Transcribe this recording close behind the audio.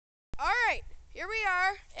Here we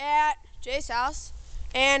are at Jay's house,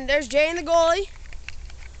 and there's Jay and the goalie.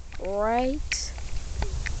 Right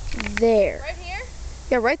there. Right here?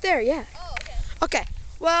 Yeah, right there, yeah. Oh, okay. Okay,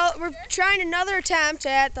 well, we're trying another attempt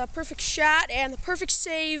at the perfect shot and the perfect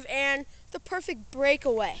save and the perfect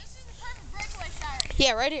breakaway. This is the perfect breakaway shot right here.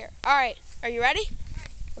 Yeah, right here. All right, are you ready? I'm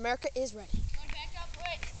ready. America is ready. You want to back up?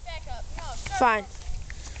 Wait, back up. No, start Fine.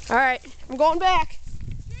 up. All right, I'm going back.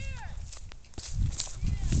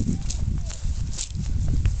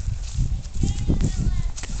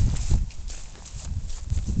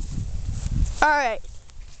 All right,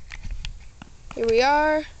 here we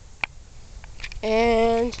are,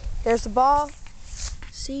 and there's the ball.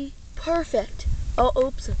 See, perfect. Oh,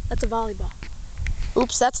 oops, that's a volleyball.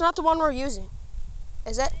 Oops, that's not the one we're using.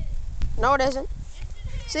 Is it? No, it isn't.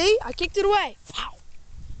 See, I kicked it away.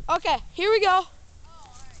 Wow. Okay, here we go. Oh,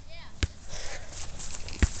 all right, yeah.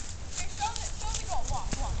 Here, show the goal.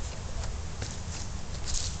 Walk.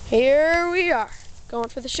 Here we are, going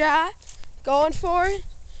for the shot, going for it.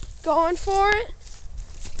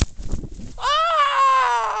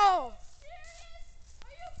 Oh! Serious?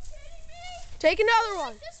 Are you kidding me? Take another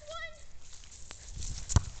one. This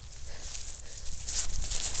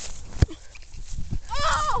one?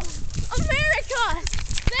 Oh, America!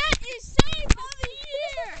 That is save of the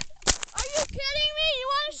year! Are you kidding me? You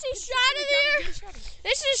want to see shot of the year?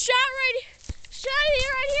 This is shot of the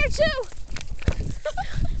year right here too.